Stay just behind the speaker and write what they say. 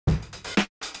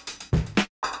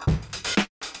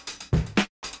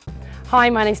Hi,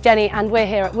 my name's Jenny and we're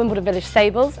here at Wimbledon Village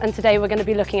Stables, and today we're going to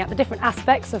be looking at the different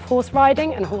aspects of horse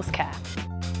riding and horse care.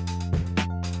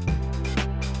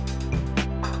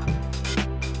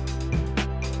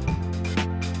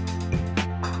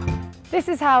 This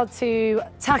is how to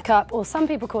tack up, or some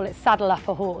people call it saddle up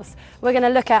a horse. We're going to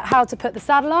look at how to put the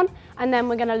saddle on, and then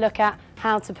we're going to look at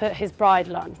how to put his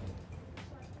bridle on.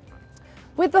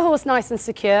 With the horse nice and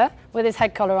secure, with his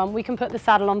head collar on, we can put the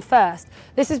saddle on first.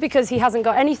 This is because he hasn't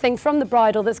got anything from the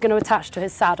bridle that's going to attach to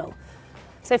his saddle.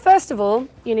 So first of all,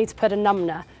 you need to put a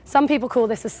numner. Some people call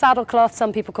this a saddle cloth,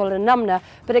 some people call it a numner,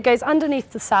 but it goes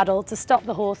underneath the saddle to stop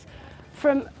the horse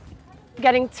from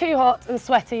getting too hot and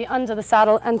sweaty under the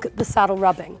saddle and the saddle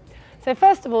rubbing. So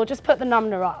first of all, just put the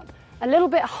numner up a little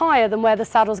bit higher than where the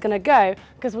saddle's going to go,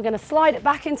 because we're going to slide it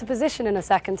back into position in a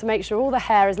second to make sure all the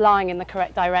hair is lying in the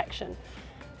correct direction.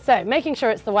 So making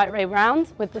sure it's the right way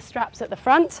round with the straps at the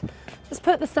front, just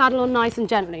put the saddle on nice and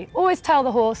gently. Always tell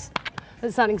the horse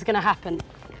that something's going to happen.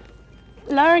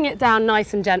 Lowering it down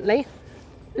nice and gently,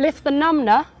 lift the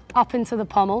numner up into the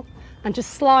pommel and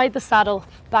just slide the saddle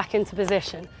back into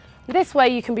position. This way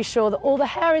you can be sure that all the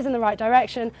hair is in the right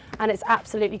direction and it's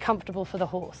absolutely comfortable for the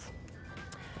horse.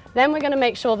 Then we're going to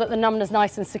make sure that the numner's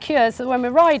nice and secure so that when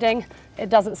we're riding it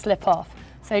doesn't slip off.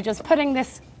 So just putting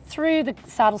this through the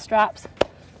saddle straps.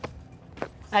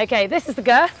 Okay, this is the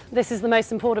girth. This is the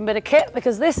most important bit of kit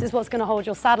because this is what's going to hold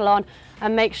your saddle on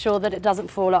and make sure that it doesn't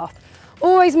fall off.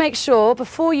 Always make sure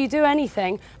before you do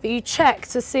anything that you check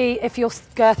to see if your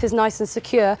girth is nice and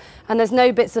secure and there's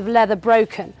no bits of leather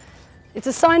broken. It's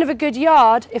a sign of a good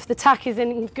yard if the tack is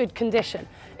in good condition.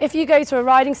 If you go to a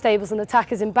riding stables and the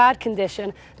tack is in bad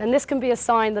condition, then this can be a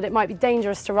sign that it might be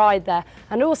dangerous to ride there.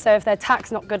 And also if their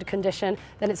tack's not good condition,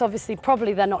 then it's obviously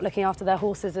probably they're not looking after their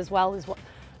horses as well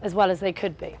as they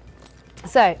could be.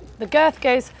 So the girth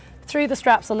goes through the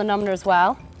straps on the numner as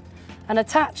well and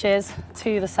attaches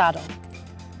to the saddle.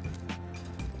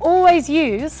 Always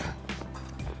use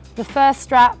the first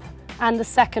strap and the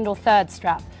second or third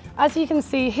strap. As you can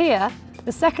see here,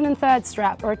 the second and third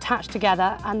strap are attached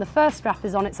together and the first strap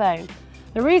is on its own.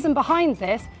 The reason behind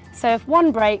this, so if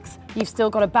one breaks, you've still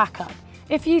got a backup.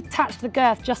 If you attach the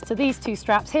girth just to these two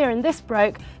straps here and this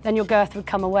broke, then your girth would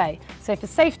come away. So for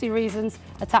safety reasons,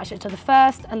 attach it to the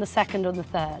first and the second and the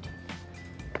third.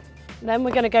 Then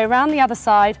we're going to go round the other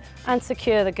side and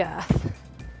secure the girth.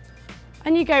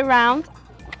 And you go round.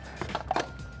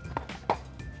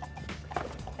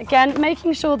 Again,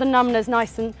 making sure the numner's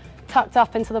nice and tucked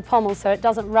up into the pommel so it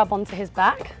doesn't rub onto his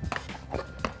back.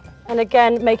 And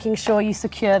again, making sure you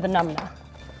secure the numner.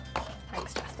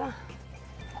 Thanks, Chester.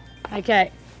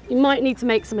 Okay, you might need to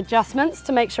make some adjustments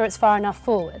to make sure it's far enough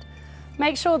forward.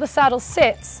 Make sure the saddle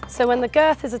sits so when the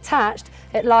girth is attached,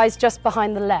 it lies just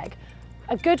behind the leg.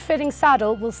 A good fitting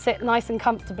saddle will sit nice and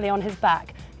comfortably on his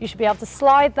back. You should be able to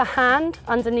slide the hand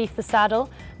underneath the saddle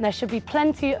and there should be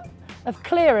plenty of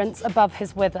clearance above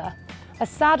his wither. A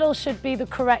saddle should be the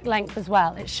correct length as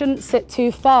well. It shouldn't sit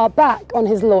too far back on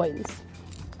his loins.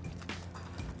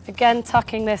 Again,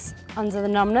 tucking this under the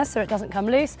numner so it doesn't come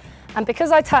loose. And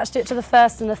because I attached it to the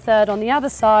first and the third on the other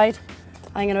side,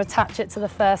 I'm going to attach it to the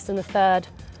first and the third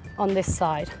on this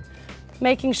side,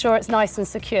 making sure it's nice and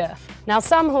secure. Now,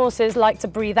 some horses like to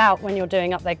breathe out when you're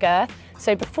doing up their girth,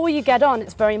 so before you get on,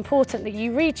 it's very important that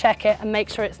you recheck it and make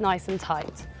sure it's nice and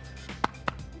tight.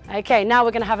 Okay, now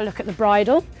we're going to have a look at the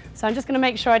bridle. So I'm just going to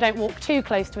make sure I don't walk too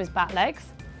close to his back legs.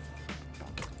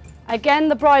 Again,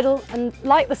 the bridle, and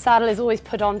like the saddle, is always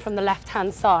put on from the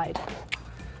left-hand side.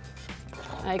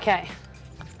 Okay,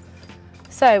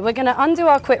 so we're going to undo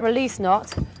our quick release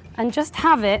knot and just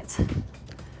have it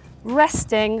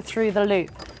resting through the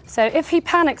loop. So if he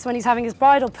panics when he's having his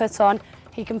bridle put on,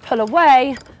 he can pull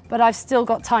away, but I've still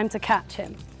got time to catch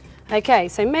him. Okay,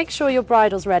 so make sure your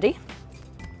bridle's ready.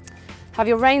 Have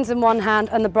your reins in one hand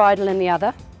and the bridle in the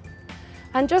other.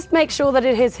 And just make sure that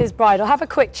it is his bridle. Have a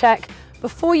quick check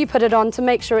before you put it on to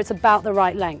make sure it's about the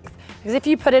right length. Because if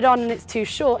you put it on and it's too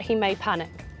short, he may panic.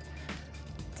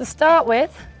 To start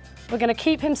with, we're going to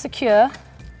keep him secure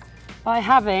by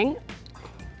having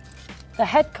the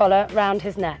head collar round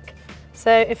his neck. So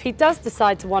if he does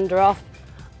decide to wander off,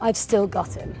 I've still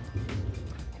got him.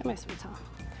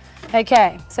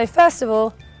 Okay, so first of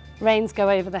all, reins go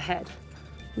over the head,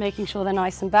 making sure they're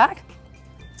nice and back.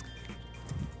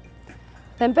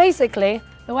 Then basically,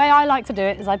 the way I like to do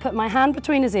it is I put my hand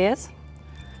between his ears,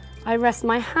 I rest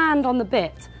my hand on the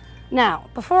bit. Now,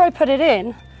 before I put it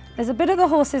in, there's a bit of the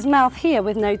horse's mouth here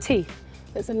with no teeth.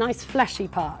 There's a nice fleshy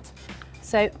part.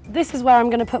 So this is where I'm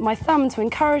going to put my thumb to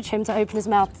encourage him to open his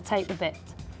mouth to take the bit.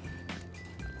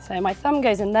 So my thumb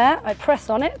goes in there, I press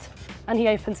on it, and he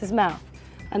opens his mouth.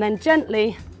 and then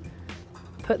gently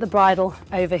put the bridle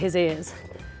over his ears.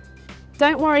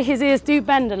 Don't worry, his ears do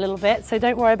bend a little bit, so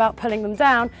don't worry about pulling them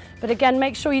down, but again,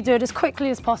 make sure you do it as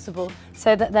quickly as possible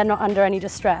so that they're not under any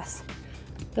distress.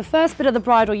 The first bit of the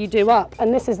bridle you do up,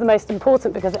 and this is the most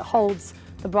important because it holds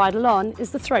the bridle on,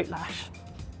 is the throat lash.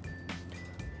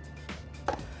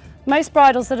 Most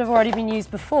bridles that have already been used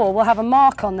before will have a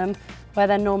mark on them where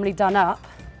they're normally done up,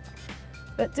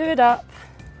 but do it up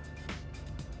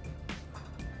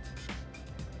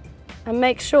and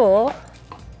make sure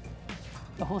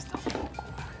the horse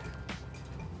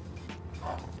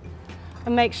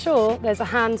and make sure there's a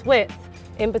hand's width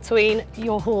in between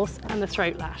your horse and the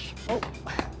throat lash. Oh.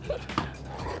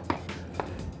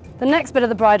 The next bit of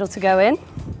the bridle to go in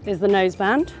is the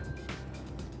noseband.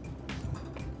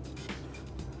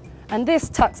 And this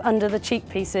tucks under the cheek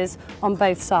pieces on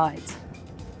both sides.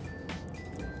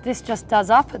 This just does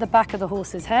up at the back of the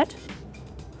horse's head.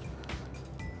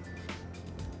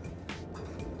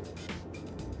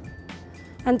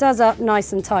 And does up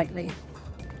nice and tightly.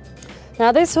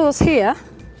 Now this horse here,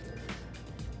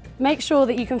 make sure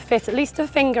that you can fit at least a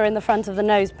finger in the front of the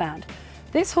noseband.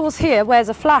 This horse here wears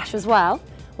a flash as well,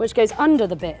 which goes under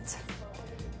the bit.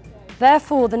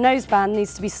 Therefore, the noseband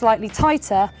needs to be slightly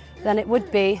tighter than it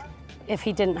would be if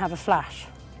he didn't have a flash.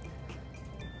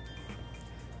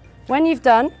 When you've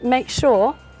done, make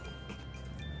sure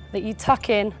that you tuck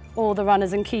in all the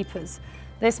runners and keepers.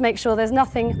 This makes sure there's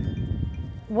nothing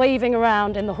waving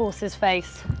around in the horse's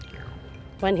face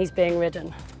when he's being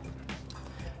ridden.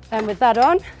 And with that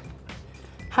on,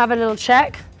 have a little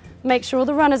check, make sure all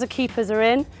the runners and keepers are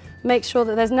in, make sure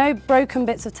that there's no broken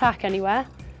bits of tack anywhere,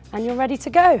 and you're ready to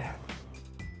go.